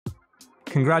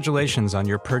Congratulations on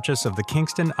your purchase of the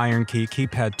Kingston IronKey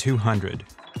Keypad 200.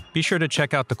 Be sure to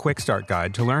check out the Quick Start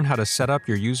Guide to learn how to set up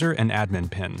your user and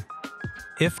admin PIN.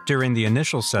 If during the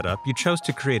initial setup you chose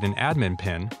to create an admin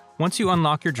PIN, once you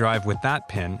unlock your drive with that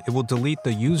PIN, it will delete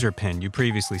the user PIN you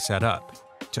previously set up.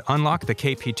 To unlock the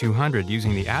KP200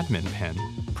 using the admin PIN,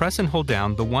 press and hold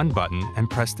down the 1 button and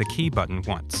press the key button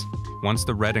once. Once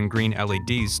the red and green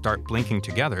LEDs start blinking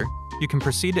together, you can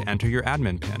proceed to enter your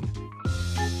admin PIN.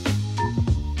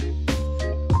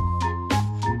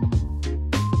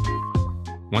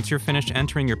 Once you're finished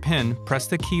entering your PIN, press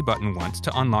the key button once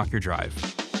to unlock your drive.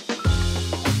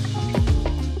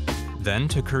 Then,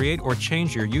 to create or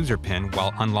change your user PIN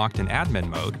while unlocked in admin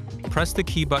mode, press the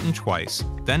key button twice,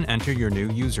 then enter your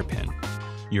new user PIN.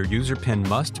 Your user PIN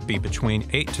must be between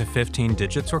 8 to 15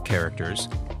 digits or characters,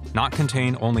 not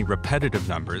contain only repetitive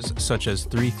numbers such as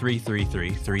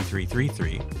 3333,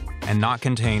 3333, and not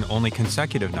contain only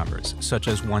consecutive numbers such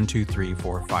as 1, 2, 3,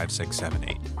 4, 5, 6, 7,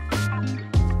 8.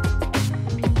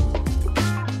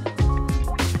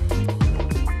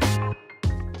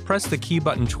 Press the key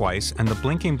button twice and the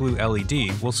blinking blue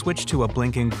LED will switch to a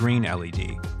blinking green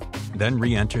LED. Then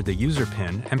re-enter the user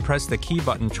PIN and press the key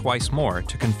button twice more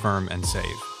to confirm and save.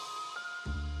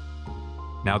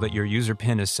 Now that your user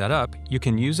PIN is set up, you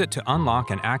can use it to unlock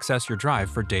and access your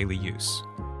drive for daily use.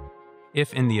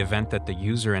 If in the event that the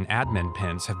user and admin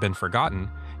PINs have been forgotten,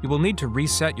 you will need to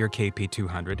reset your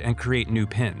KP200 and create new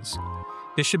PINs.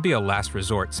 This should be a last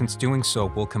resort since doing so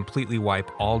will completely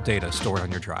wipe all data stored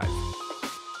on your drive.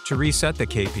 To reset the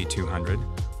KP200,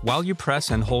 while you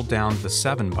press and hold down the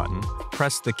 7 button,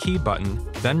 press the key button,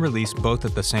 then release both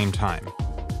at the same time.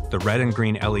 The red and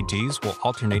green LEDs will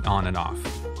alternate on and off.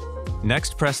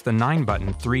 Next, press the 9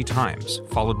 button 3 times,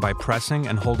 followed by pressing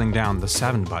and holding down the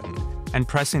 7 button, and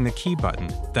pressing the key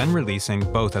button, then releasing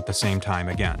both at the same time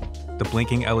again. The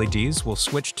blinking LEDs will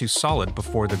switch to solid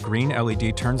before the green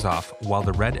LED turns off while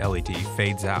the red LED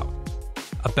fades out.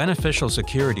 A beneficial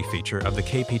security feature of the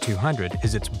KP200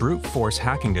 is its brute force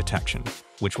hacking detection,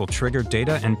 which will trigger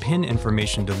data and PIN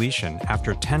information deletion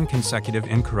after 10 consecutive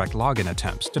incorrect login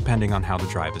attempts, depending on how the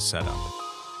drive is set up.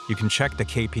 You can check the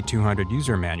KP200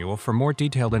 user manual for more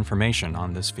detailed information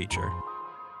on this feature.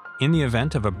 In the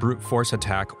event of a brute force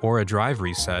attack or a drive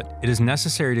reset, it is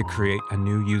necessary to create a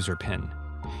new user PIN.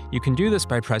 You can do this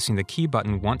by pressing the key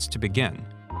button once to begin.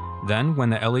 Then, when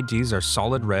the LEDs are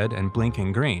solid red and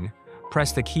blinking green,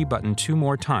 press the key button 2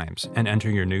 more times and enter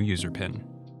your new user PIN.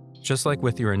 Just like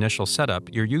with your initial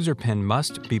setup, your user PIN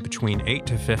must be between 8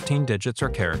 to 15 digits or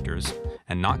characters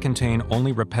and not contain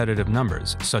only repetitive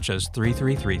numbers such as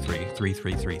 3333,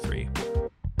 3333.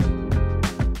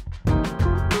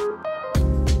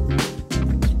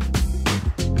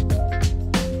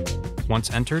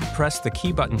 Once entered, press the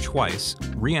key button twice,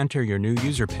 re-enter your new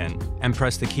user PIN, and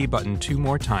press the key button 2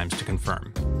 more times to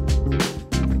confirm.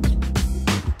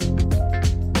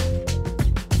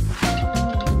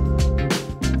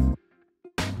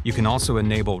 You can also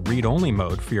enable read-only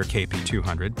mode for your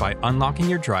KP200 by unlocking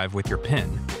your drive with your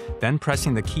PIN, then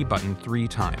pressing the key button 3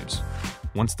 times.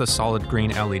 Once the solid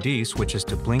green LED switches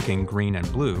to blinking green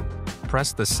and blue,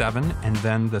 press the 7 and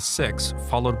then the 6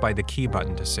 followed by the key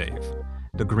button to save.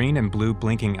 The green and blue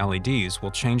blinking LEDs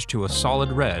will change to a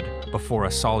solid red before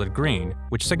a solid green,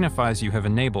 which signifies you have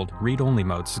enabled read-only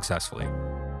mode successfully.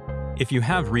 If you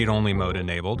have read-only mode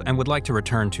enabled and would like to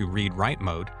return to read-write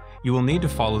mode, you will need to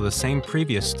follow the same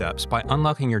previous steps by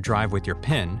unlocking your drive with your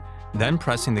PIN, then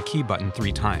pressing the key button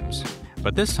 3 times.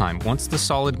 But this time, once the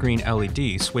solid green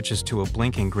LED switches to a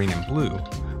blinking green and blue,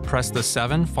 press the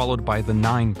 7 followed by the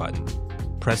 9 button.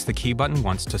 Press the key button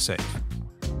once to save.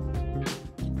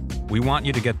 We want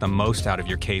you to get the most out of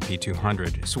your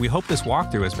KP200, so we hope this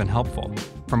walkthrough has been helpful.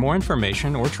 For more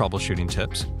information or troubleshooting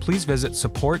tips, please visit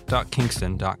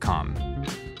support.kingston.com.